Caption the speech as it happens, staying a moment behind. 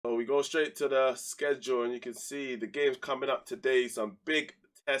So we go straight to the schedule, and you can see the games coming up today. Some big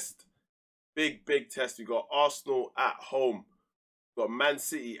test, big test. We got Arsenal at home. We got Man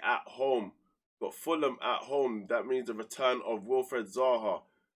City at home. We got Fulham at home. That means the return of Wilfred Zaha.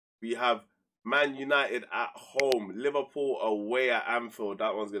 We have Man United at home. Liverpool away at Anfield.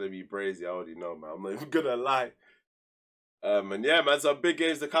 That one's gonna be crazy. I already know, man. I'm not even gonna lie. And yeah, man, some big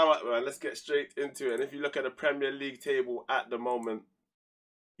games to come up, man. Let's get straight into it. And if you look at the Premier League table at the moment,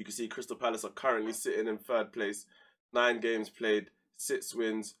 you can see Crystal Palace are currently sitting in third place. 9 games played, 6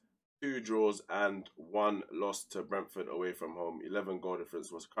 wins, 2 draws, and 1 loss to Brentford away from home. 11 goal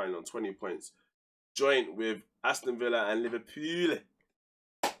difference, was currently on 20 points, joint with Aston Villa and Liverpool.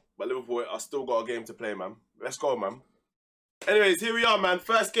 But Liverpool are still got a game to play, man. Let's go, man. Anyways, here we are, man.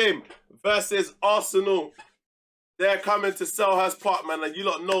 First game versus Arsenal. They're coming to Selhurst Park, man. And you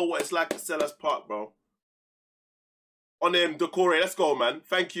lot know what it's like at Selhurst Park, bro. On him, Decore. Let's go, man.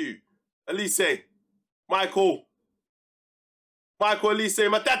 Thank you. Elise. Michael. Elise.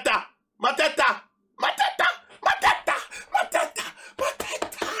 Mateta. Mateta. Mateta. Mateta. Mateta.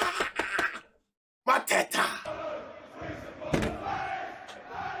 Mateta. Mateta.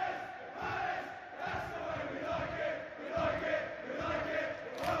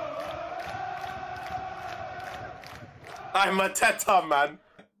 I'm Mateta, man.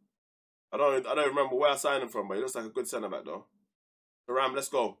 I don't remember where I signed him from, but he looks like a good centre back though. Ram, let's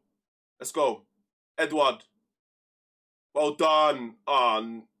go. Let's go. Edward. Well done.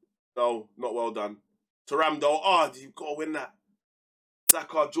 No, not well done. Turam though. You've got to win that.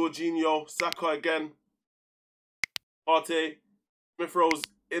 Saka, Jorginho, Saka again. Partey. Smith Rowe's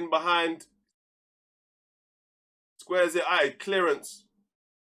in behind. Squares it. Aye, clearance.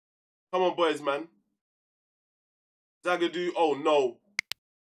 Come on, boys, man. Zagadou. Oh, no.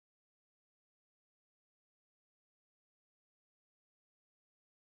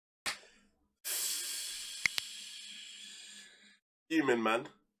 Human, man.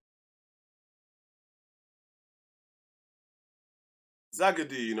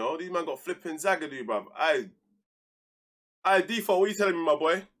 Zagadou, you know. These man got flipping Zagadou, bruv. Aye, Default, what are you telling me, my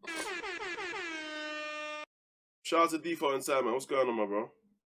boy? Shout out to Default inside, man. What's going on, my bro?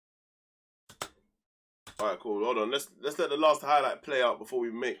 Alright, cool. Hold on. Let's let the last highlight play out before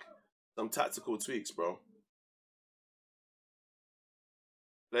we make some tactical tweaks, bro.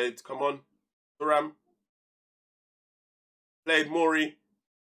 Played, come on. Turam. Played Mori.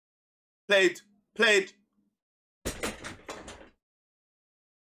 Played.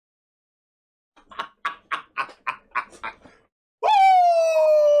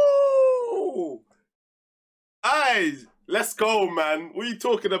 Woo! Aye, let's go, man. What are you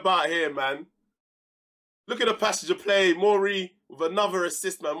talking about here, man? Look at the passenger play. Mori with another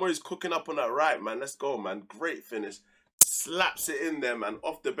assist, man. Mori's cooking up on that right, man. Let's go, man. Great finish. Slaps it in there, man.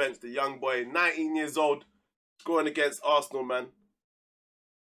 Off the bench, the young boy, 19 years old, scoring against Arsenal, man.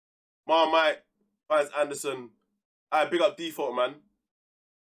 Marmite finds Anderson. Alright, big up Default, man.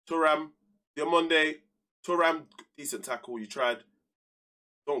 Turam, Diamonde. Turam, decent tackle. You tried.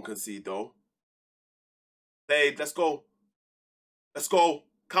 Don't concede, though. Played. Let's go. Let's go.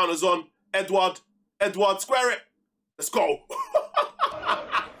 Counters on. Edward, square it. Let's go.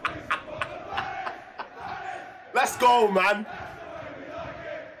 Let's go, man.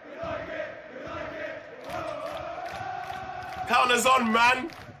 Counters on,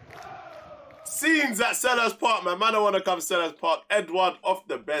 man. Scenes at Selhurst Park, man. Man, I want to come to Selhurst Park. Edward off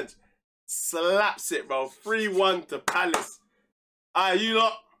the bench. Slaps it, bro. 3-1 to Palace. You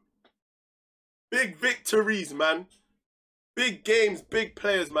lot. Big victories, man. Big games, big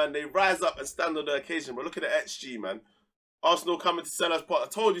players, man. They rise up and stand on the occasion, bro. Look at the XG, man. Arsenal coming to Selhurst Park. I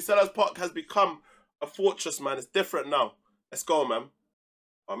told you, Selhurst Park has become a fortress, man. It's different now. Let's go, man.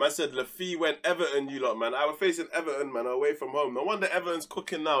 Oh, man said Lafie went Everton, you lot, man. I was facing Everton, man, away from home. No wonder Everton's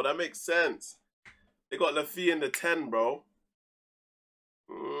cooking now. That makes sense. They got Lafie in the 10, bro.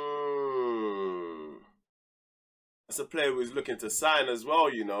 That's a player who's looking to sign as well,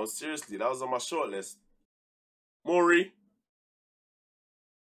 you know. Seriously, that was on my shortlist. Mori.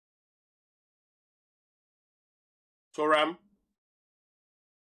 Turam.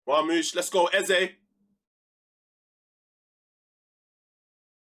 Ramush. Let's go. Eze.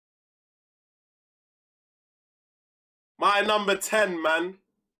 My number 10, man.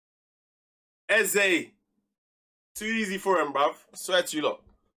 Eze. Too easy for him, bruv. I swear to you, lot.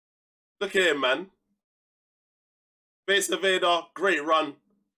 Look at him, man. Base Vader. Great run.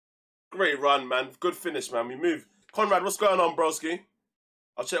 Great run, man. Good finish, man. We move. Conrad, what's going on, broski?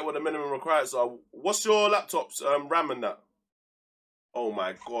 I'll check what the minimum requirements are. What's your laptop's RAM and that? Oh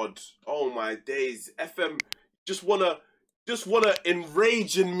my God. Oh my days. FM, just wanna just want to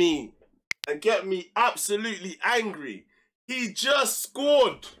enrage in me and get me absolutely angry. He just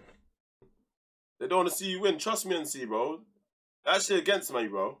scored. They don't want to see you win. Trust me and see, bro. That shit against me,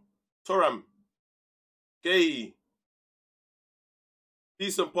 bro. Thuram. Gay.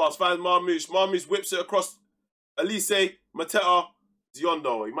 Decent pass. Finds Marmoush. Marmoush whips it across. Elise. Mateta. Zion,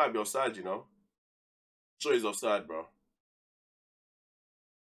 though. He might be offside, you know. Sure he's offside, bro.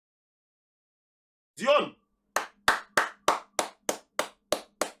 Zion.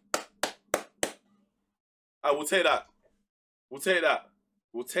 I will take that. We'll take that.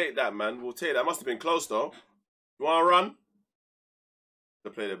 We'll take that, man. We'll take that. Must have been close, though. You want to run? To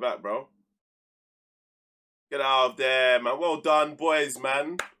play it back, bro. Get out of there, man. Well done, boys,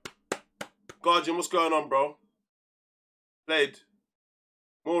 man. Guardian, what's going on, bro? Played.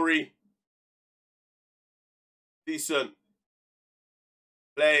 Maury. Decent.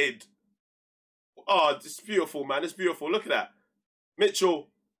 Played. Oh, it's beautiful, man. It's beautiful. Look at that. Mitchell.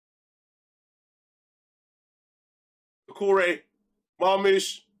 Okore.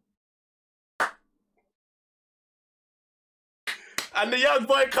 Marmoush. And the young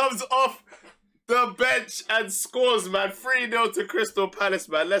boy comes off the bench and scores, man. 3-0 to Crystal Palace,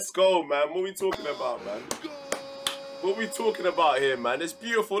 man. Let's go, man. What are we talking about, man? What are we talking about here, man? It's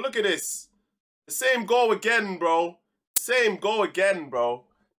beautiful. Look at this. The same goal again, bro. Same goal again, bro.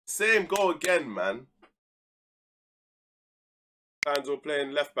 Same goal again, man. Fans all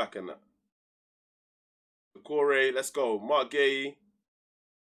playing left back and that. Okore, let's go. Mark Gay.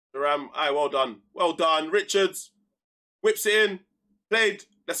 Thuram, aye, well done. Well done. Richards whips it in. Played.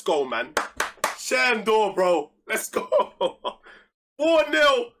 Let's go, man. Shandor, bro. Let's go.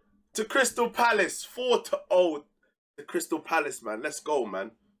 4-0 to Crystal Palace. 4-0 to Crystal Palace, man. Let's go,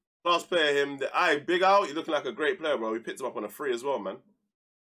 man. Class player, him. Aye, big out. He's looking like a great player, bro. We picked him up on a free as well, man.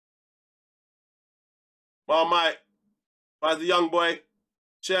 Marmite. Finds the young boy.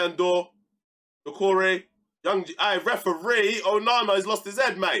 Shandor. Okore. Young, aye, referee. Oh, no, he's lost his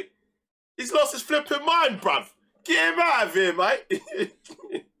head, mate. He's lost his flipping mind, bruv. Get him out of here, mate.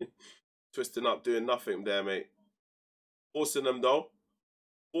 Twisting up, doing nothing there, mate. Forcing them, though.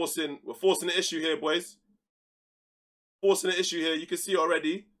 We're forcing the issue here, boys. Forcing the issue here. You can see it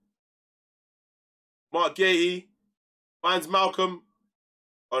already. Mark Gahey finds Malcolm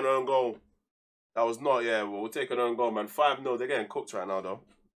on own goal. That was not, yeah, well, we'll take an own goal, man. 5-0. They're getting cooked right now, though.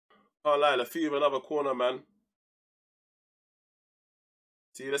 Can't lie, Lafille another corner, man.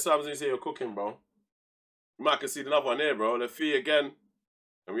 See, that's what happens when you say you're cooking, bro. We might concede another one here, bro. Lafille again.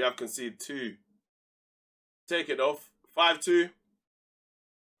 And we have conceded 2. Take it off. 5-2.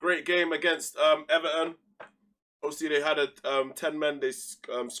 Great game against Everton. Obviously, they had a 10 men. They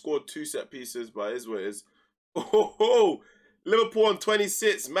scored 2 set pieces, but it is what it is. Oh, Liverpool on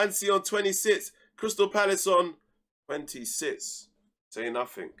 26. Man City on 26. Crystal Palace on 26. Say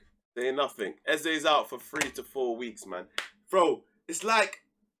nothing. Say nothing. Eze's out for 3 to 4 weeks, man. Bro, it's like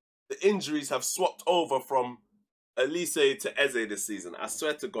the injuries have swapped over from Elise to Eze this season. I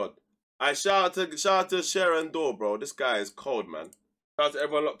swear to God. I shout out to Sharon Dore, bro. This guy is cold, man. Shout out to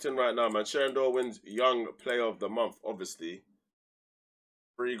everyone locked in right now, man. Sharon Dore wins Young Player of the Month, obviously.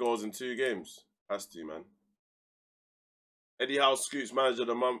 3 goals in 2 games. Has to, man. Eddie Howe scoots Manager of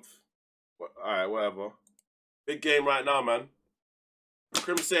the Month. Alright, whatever. Big game right now, man.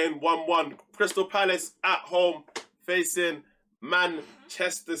 Crimson 1-1. Crystal Palace at home facing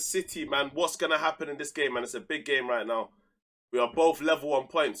Manchester City, man. What's going to happen in this game, man? It's a big game right now. We are both level on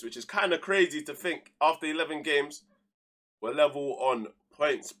points, which is kind of crazy to think after 11 games, we're level on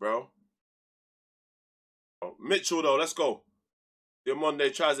points, bro. Mitchell, though, let's go.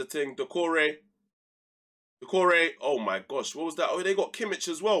 Diamonde tries a thing. Okore, oh my gosh, what was that? Oh, they got Kimmich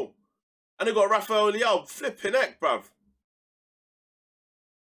as well. And they got Rafael Leao. Flipping heck, bruv.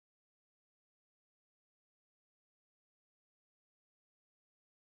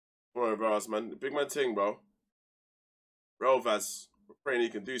 Don't worry about us, man. The big man thing, bro. Rovaz. We're praying he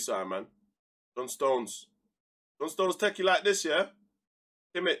can do something, man. John Stones. John Stones techie like this, yeah?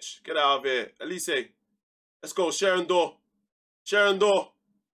 Kimmich, get out of here. Elise. Let's go. Sharon Dore. Sharon Dore.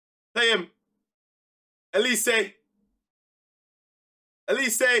 Play him. Elise.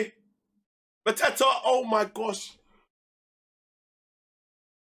 Elise. Mateta. Oh my gosh.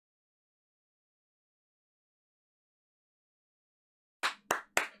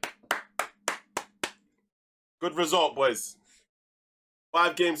 Good result, boys.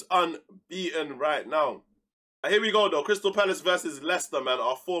 5 games unbeaten right now. And here we go, though. Crystal Palace versus Leicester, man.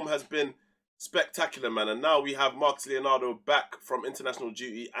 Our form has been spectacular, man. And now we have Marcus Leonardo back from international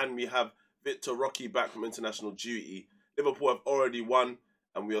duty. And we have Victor Roque back from international duty. Liverpool have already won.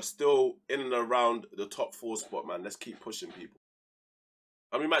 And we are still in and around the top 4 spot, man. Let's keep pushing, people.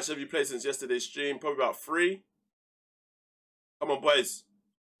 How many matches have you played since yesterday's stream? Probably about 3. Come on, boys.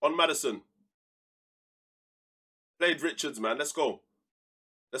 On Madison. Played Richards, man. Let's go.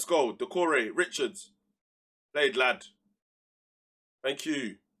 Let's go. Decore, Richards. Played, lad. Thank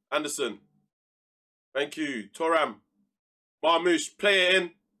you. Anderson. Thank you. Toram. Marmouche. Play it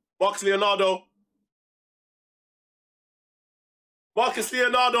in. Marcus Leonardo. Marcus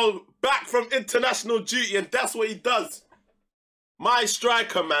Leonardo back from international duty, and that's what he does. My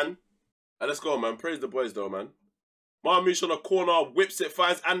striker, man. And let's go, man. Praise the boys, though, man. Marmouche on a corner, whips it,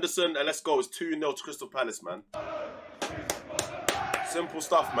 finds Anderson, and let's go. It's 2-0 to Crystal Palace, man. Simple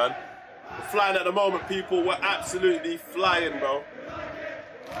stuff, man. We're flying at the moment, people. We're absolutely flying, bro.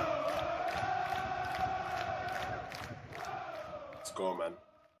 Let's go, man.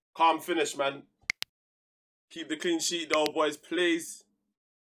 Calm finish, man. Keep the clean sheet, though, boys, please.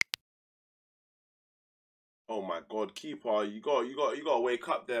 Oh my God, keeper, you gotta wake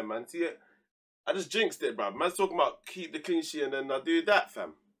up there, man. See it? I just jinxed it, bruv. Man's talking about keep the clean sheet, and then I do that,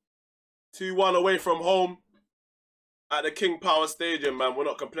 fam. 2-1 away from home at the King Power Stadium, man. We're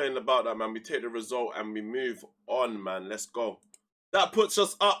not complaining about that, man. We take the result and we move on, man. Let's go. That puts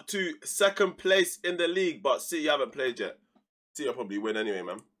us up to 2nd place in the league, but City haven't played yet. City will probably win anyway,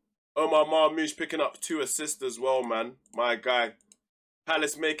 man. Omar Marmouche picking up 2 assists as well, man. My guy.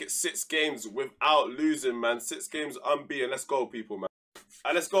 Palace make it 6 games without losing, man. 6 games unbeaten. Let's go, people, man.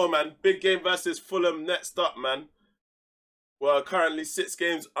 And let's go, man. Big game versus Fulham next up, man. We're currently 6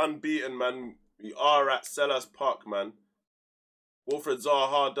 games unbeaten, man. We are at Selhurst Park, man. Wilfred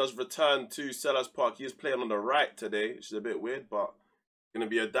Zaha does return to Selhurst Park. He is playing on the right today, which is a bit weird, but going to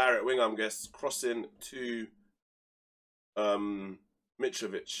be a direct wing, I guess, crossing to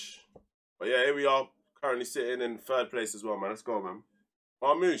Mitrovic. But yeah, here we are, currently sitting in 3rd place as well, man. Let's go, man.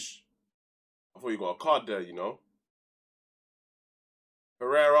 Marmouche. I thought you got a card there, you know.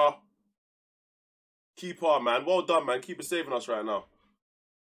 Herrera. Keeper, man. Well done, man. Keeper saving us right now.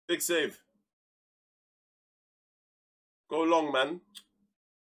 Big save. Go long, man.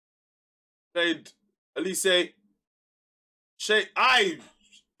 Played Elise.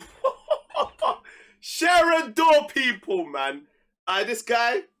 Sharon Door, people, man. This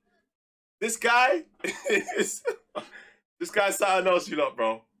guy this guy's something else, you lot,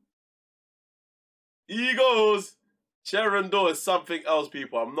 bro. Eagles. Sharon Door is something else,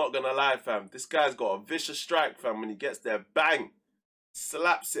 people. I'm not gonna lie, fam. This guy's got a vicious strike, fam. When he gets there, bang.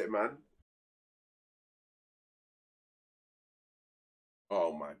 Slaps it, man.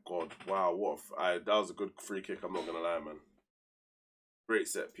 Oh my God. Wow, that was a good free kick, I'm not gonna lie, man. Great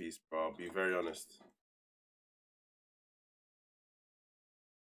set piece, bro. I'll be very honest.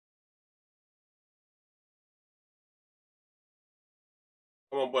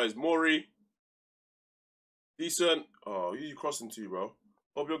 Come on, boys. Maury. Decent. Oh, who you crossing to, bro?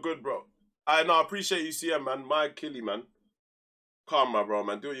 Hope you're good, bro. I appreciate you, CM, man. My killie, man. Calm, my bro,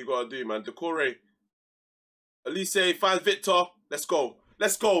 man. Do what you gotta do, man. Decore. Elise finds Victor. Let's go.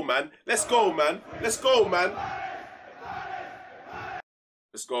 Let's go, man. Let's go, man. Let's go, man.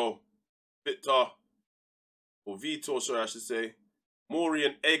 Let's go. Victor. Or Vitor, sorry, I should say. Maury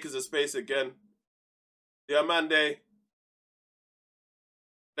and acres of space again. Diamande.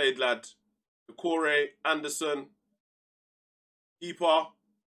 Played, lad. Decore. Anderson. Keeper.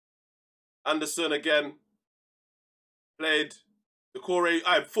 Anderson again. Played. Decore.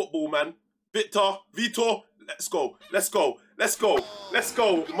 Football, man. Vitor. Let's go. Let's go. Let's go. Let's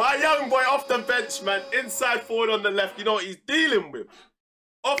go. My young boy off the bench, man. Inside forward on the left. You know what he's dealing with.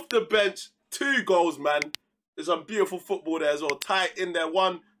 Off the bench. 2 goals, man. There's some beautiful football there as well. Tight in there.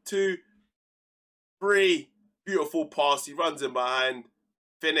 1, 2, 3. Beautiful pass. He runs in behind.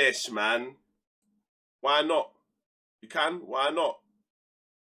 Finish, man. Why not? You can. Why not?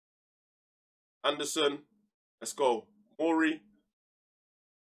 Anderson. Let's go. Maury.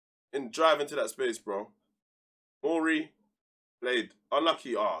 Drive into that space, bro. Maury. Played.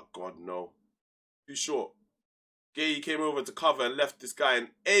 Unlucky. Oh, God, no. Too short. Gay came over to cover and left this guy in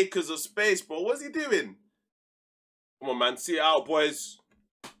acres of space, bro. What's he doing? Come on, man. See it out, boys.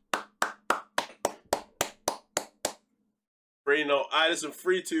 3-0. Listen,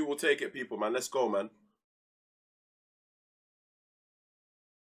 3-2. We'll take it, people, man. Let's go, man.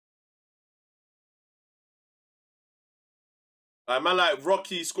 Man like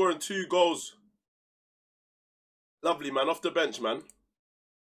Rocky scoring 2 goals. Lovely, man. Off the bench, man.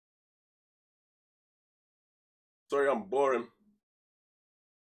 Sorry, I'm boring. I'm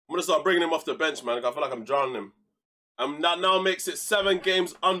going to start bringing him off the bench, man. I feel like I'm drowning him. And that now makes it 7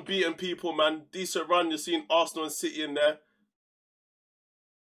 games unbeaten, people, man. Decent run. You're seeing Arsenal and City in there.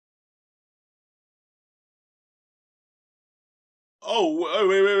 Oh,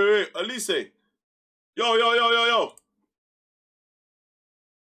 wait. Elise. Yo.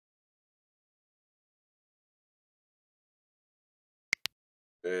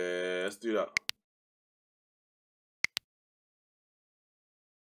 Yeah, let's do that.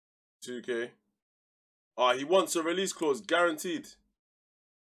 2K. Ah, he wants a release clause, guaranteed.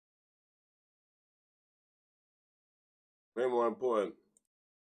 Way more important.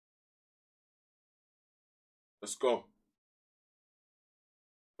 Let's go.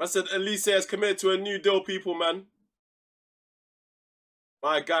 I said Elise has committed to a new deal, people, man.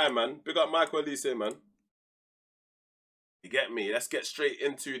 My guy, man. Big up Michael Elise, man. You get me? Let's get straight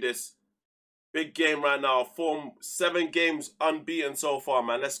into this big game right now. 7 games unbeaten so far,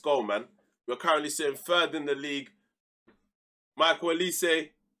 man. Let's go, man. We're currently sitting 3rd in the league. Michael Elise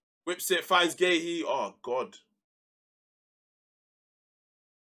whips it, finds Gahey. Oh, God.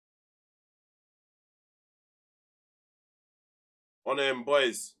 On him,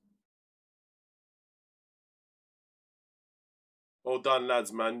 boys. Well done,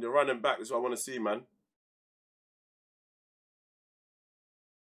 lads, man. You're running back. That's what I want to see, man.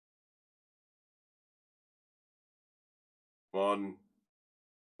 Come on.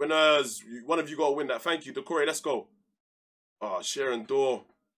 Winners. One of you got to win that. Thank you, Decore. Let's go. Oh, Sharon Door.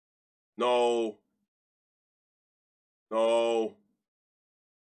 No.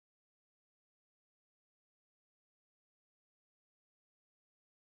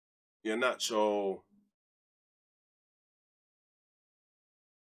 Yeah, Nacho.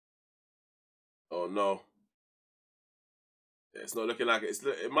 Oh, no. It's not looking like it.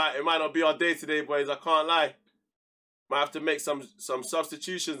 It might not be our day today, boys. I can't lie. Might have to make some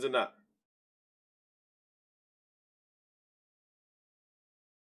substitutions in that.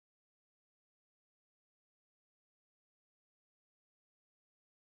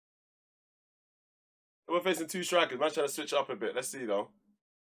 We're facing 2 strikers. Man, trying to switch up a bit. Let's see, though.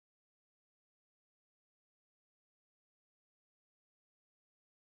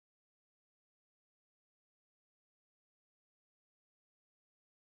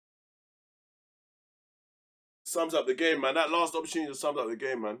 Sums up the game, man. That last opportunity sums up the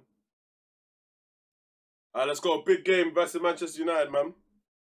game, man. All right, let's go. Big game versus Manchester United, man.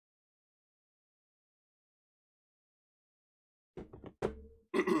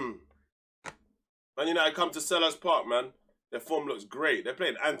 Man United come to Sellers Park, man. Their form looks great. They're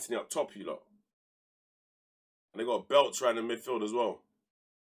playing Anthony up top, you lot. And they got Belts right in the midfield as well.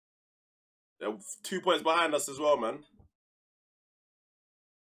 They're 2 points behind us as well, man.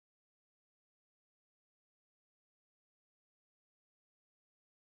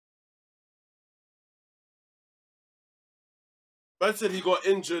 Man said he got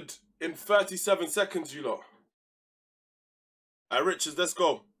injured in 37 seconds, you lot. All right, Richards, let's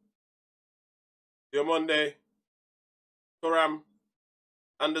go. Diamonde, Thuram,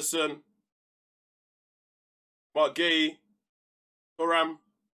 Anderson, Mark Gahey, Thuram,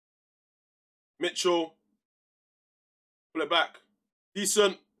 Mitchell. Pull it back.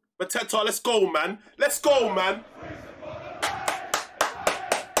 Decent. Mateta, let's go, man. Let's go, man.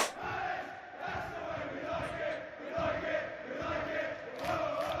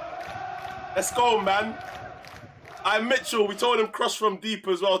 Let's go, man. Mitchell, we told him cross from deep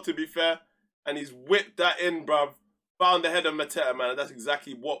as well, to be fair. And he's whipped that in, bruv. Found the head of Mateta, man. That's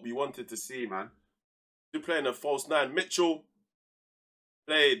exactly what we wanted to see, man. You're playing a false 9. Mitchell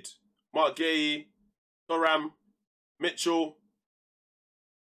played Mark Gahey, Thuram, Mitchell.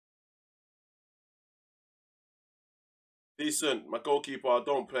 Decent. My goalkeeper, I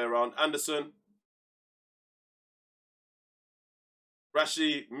don't play around. Anderson.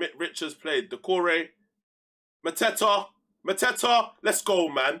 Rashi, Richards played. Decore. Mateta. Let's go,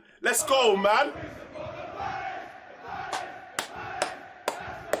 man. Let's go, man.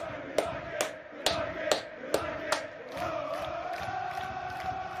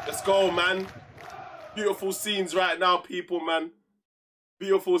 Let's go, man. Beautiful scenes right now, people, man.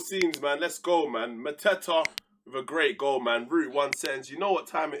 Beautiful scenes, man. Let's go, man. Mateta with a great goal, man. Route 1 sentence. You know what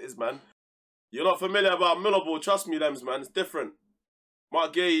time it is, man. You're not familiar about Millwall. Trust me, Lems, man. It's different.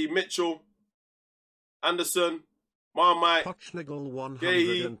 Mark Gahey, Mitchell, Anderson, Marmite, Pochnagel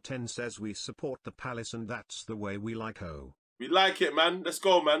 110 says we support the Palace and that's the way we like ho. We like it, man. Let's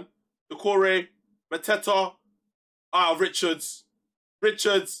go, man. Decore, Mateta,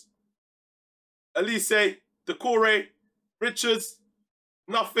 Richards, Elise, Decore, Richards,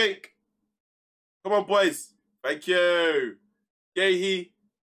 nothing. Come on, boys. Thank you. Gahey,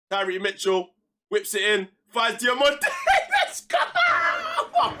 Tyree Mitchell, whips it in, finds Diamante. Let's go!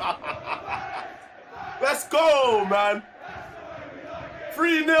 Let's go, man.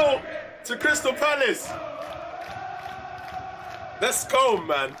 3-0 to Crystal Palace. Let's go,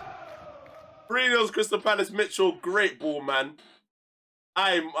 man. 3-0 Crystal Palace. Mitchell, great ball, man.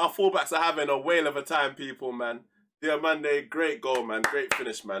 Our fullbacks are having a whale of a time, people, man. Diamande, great goal, man. Great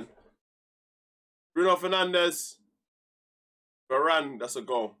finish, man. Bruno Fernandes. Varane, that's a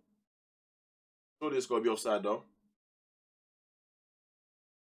goal. Surely it's going to be offside, though.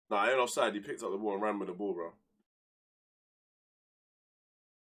 Nah, I ain't offside. He picked up the ball and ran with the ball, bro.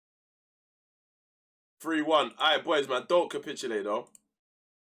 3-1. All right, boys, man. Don't capitulate, though.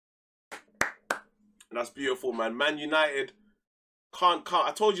 And that's beautiful, man. Man United can't.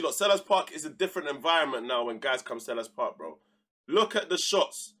 I told you, look, Sellers Park is a different environment now when guys come Sellers Park, bro. Look at the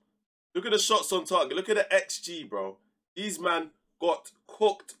shots. Look at the shots on target. Look at the XG, bro. These man got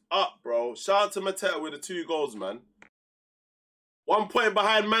cooked up, bro. Shout out to Mateta with the 2 goals, man. 1 point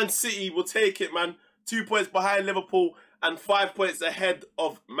behind Man City. We'll take it, man. 2 points behind Liverpool and 5 points ahead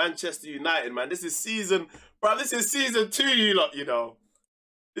of Manchester United, man. This is season, bro. This is season 2, you lot, you know.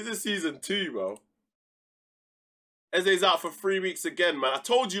 This is season 2, bro. Eze's out for 3 weeks again, man. I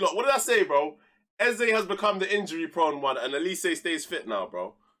told you, lot. What did I say, bro? Eze has become the injury-prone one, and Elise stays fit now,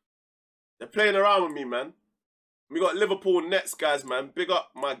 bro. They're playing around with me, man. We got Liverpool Nets, guys, man. Big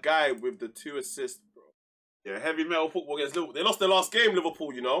up my guy with the 2 assists, bro. Yeah, heavy metal football against Liverpool. They lost their last game,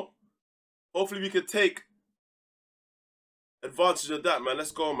 Liverpool, you know. Hopefully we can take advantage of that, man.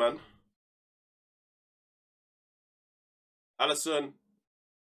 Let's go, man. Alisson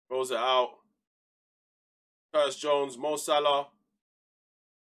rolls it out. Curtis Jones, Mo Salah,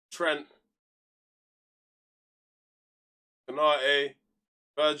 Trent, Kanate,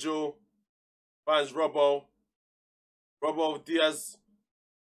 Virgil, finds Robbo, Diaz,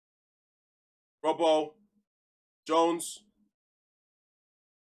 Robbo, Jones.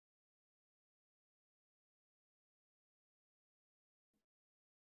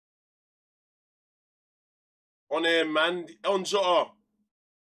 On him, man. On Jota.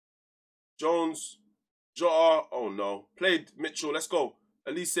 Jones. Jota. Oh, no. Played Mitchell. Let's go.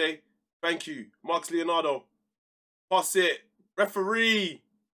 Elise. Thank you. Marcus Leonardo. Pass it. Referee.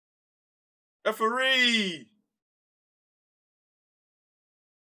 Referee.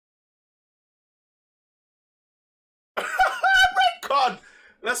 Red card.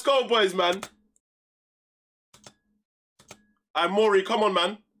 Let's go, boys, man. Maury. Come on,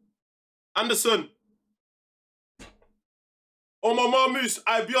 man. Anderson. Oh, my mom, Moose.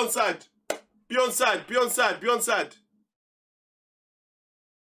 Be onside. Be onside. Be onside. Be onside.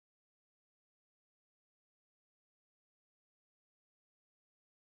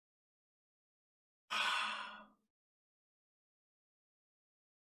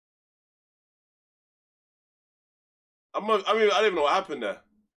 I mean, I don't even know what happened there.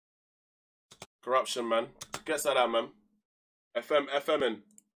 Corruption, man. Gets that out, man. FM in.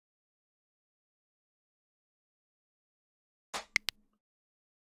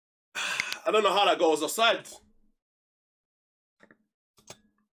 I don't know how that goes offside.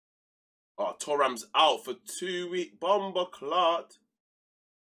 Oh, Toram's out for 2 weeks. Bomber clot.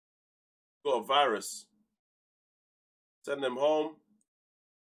 Got a virus. Send them home.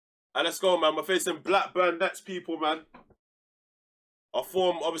 And let's go, man. We're facing Blackburn next, people, man. Our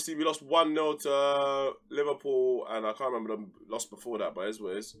form, obviously, we lost 1-0 to Liverpool, and I can't remember them lost before that, but it's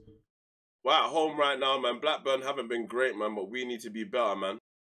what it is. We're at home right now, man. Blackburn haven't been great, man, but we need to be better, man.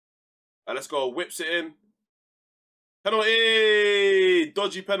 And let's go. Whips it in. Penalty!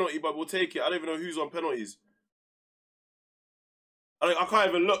 Dodgy penalty, but we'll take it. I don't even know who's on penalties. I can't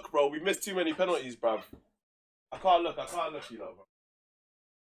even look, bro. We missed too many penalties, bruv. I can't look, you know,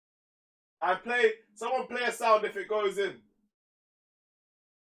 bro. Someone play a sound if it goes in.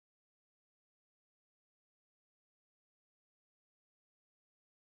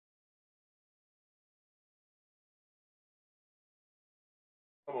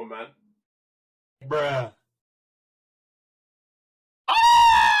 Come on, man. Bruh.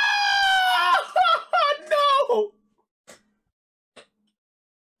 No!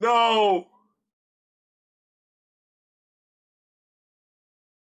 No!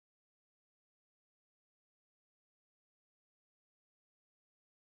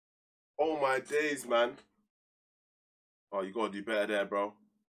 Oh my days, man. Oh, you gotta do better there, bro.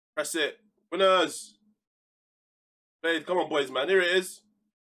 Press it. Winners! Played. Come on, boys, man. Here it is.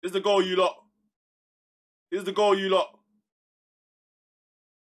 Here's the goal, you lot. Here's the goal, you lot.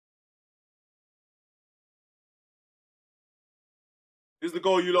 Here's the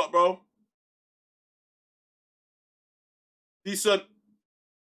goal, you lot, bro. Decent.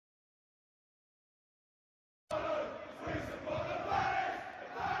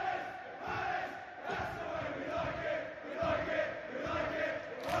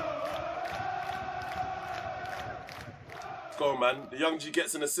 go, man. The young G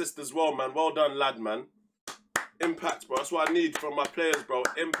gets an assist as well, man. Well done, lad, man. Impact, bro. That's what I need from my players, bro.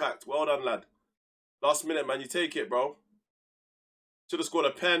 Impact. Well done, lad. Last minute, man. You take it, bro. Should have scored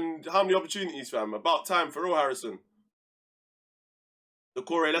a pen. How many opportunities, fam? About time for real, Harrison.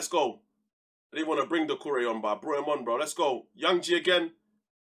 Decore, let's go. I didn't want to bring Decore on, but I brought him on, bro. Let's go. Young G again.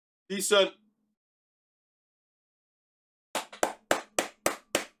 Decent.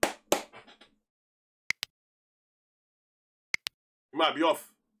 He might be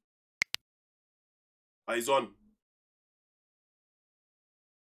off. Oh, he's on.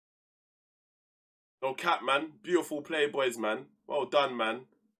 No cap, man. Beautiful play, boys, man. Well done, man.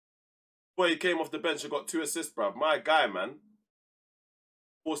 Boy, he came off the bench and got 2 assists, bruv. My guy, man.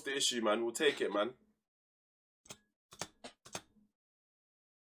 Forced the issue, man. We'll take it, man.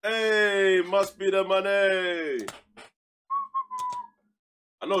 Hey, must be the money.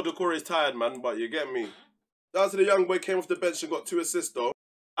 I know Decore is tired, man, but you get me. Down to the young boy, came off the bench and got 2 assists, though.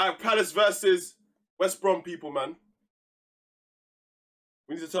 Alright, Palace versus West Brom, people, man.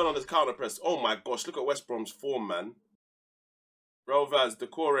 We need to turn on this counter press. Oh my gosh, look at West Brom's form, man. Rovaz,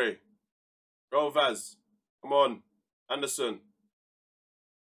 Decore. Rovaz. Come on. Anderson.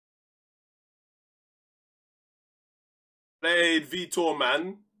 Played Vitor,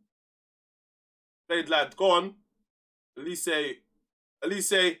 man. Played lad. Go on. Elise.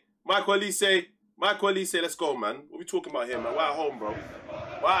 Michael Elise. Michael Elise, let's go, man. What are we talking about here, man? We're at home, bro.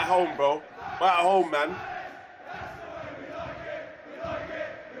 We're at home, bro. We're at home, man.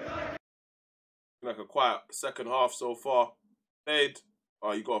 Like a quiet second half so far. Played.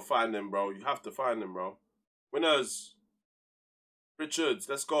 Oh, you gotta find them, bro. You have to find them, bro. Winners. Richards,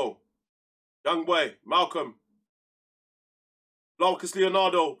 let's go. Young boy, Malcolm. Marcus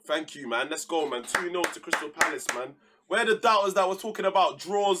Leonardo, thank you, man. Let's go, man. 2-0 to Crystal Palace, man. Where the doubters that were talking about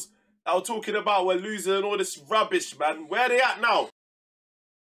draws, that were talking about we're losing and all this rubbish, man. Where are they at now?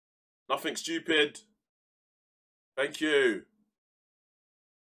 Nothing stupid. Thank you.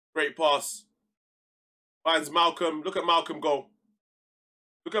 Great pass. Finds Malcolm. Look at Malcolm go.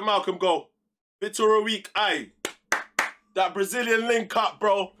 Look at Malcolm go. Victor Ruiz, aye. That Brazilian link up,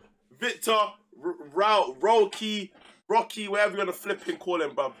 bro. Victor, Rocky, whatever you want to flipping call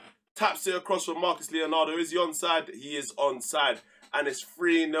him, bruv. Taps it across from Marcus Leonardo. Is he onside? He is onside. And it's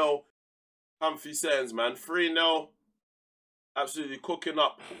 3-0. Comfy settings, man. 3-0. Absolutely cooking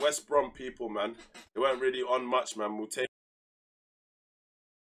up West Brom people, man. They weren't really on much, man. We'll take.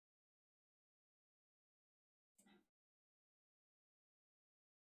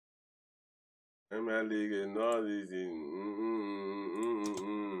 Premier League and all these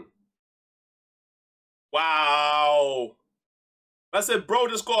Wow. I said, bro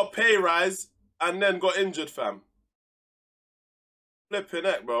just got a pay rise and then got injured, fam. Flipping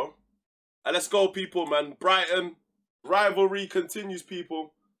it, bro. And let's go, people, man. Brighton. Rivalry continues,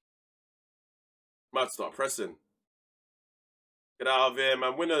 people. Might start pressing. Get out of here,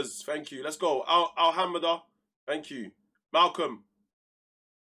 man. Winners. Thank you. Let's go. Al-Hamada. Thank you. Malcolm.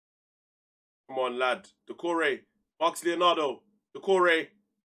 Come on, lad. Decore. Marcus Leonardo. Decore.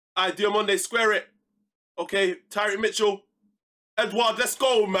 Aye, Diamonde, square it. Okay, Tyreek Mitchell. Edward, let's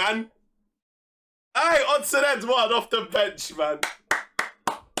go, man. Aye, Odson Edward off the bench, man.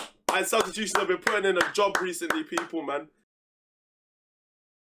 And substitutions have been putting in a job recently, people, man.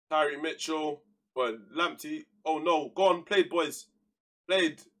 Tyreek Mitchell. But Lamptey. Oh, no. Go on. Played, boys.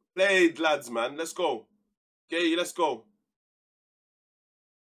 Played, lads, man. Let's go. Gay, let's go.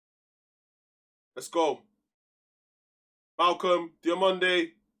 Let's go. Malcolm,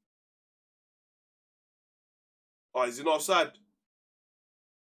 Diamonde. Oh, is he not offside?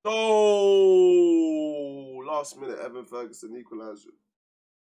 No! Last minute, Evan Ferguson equaliser.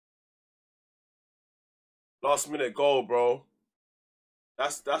 Last minute goal, bro.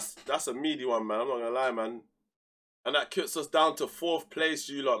 That's a meaty one, man. I'm not gonna lie, man. And that cuts us down to 4th place,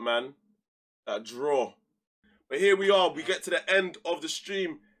 you lot, man. That draw. But here we are. We get to the end of the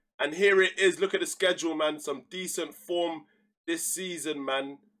stream. And here it is. Look at the schedule, man. Some decent form this season,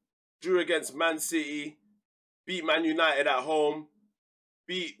 man. Drew against Man City. Beat Man United at home.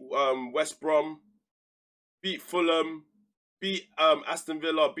 Beat West Brom. Beat Fulham. Beat Aston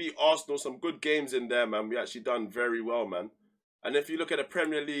Villa. Beat Arsenal. Some good games in there, man. We actually done very well, man. And if you look at the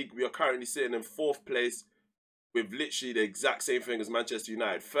Premier League, we are currently sitting in 4th place with literally the exact same thing as Manchester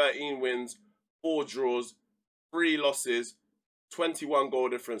United. 13 wins, 4 draws, 3 losses, 21 goal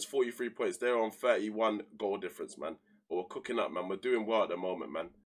difference, 43 points. They're on 31 goal difference, man. But we're cooking up, man. We're doing well at the moment, man.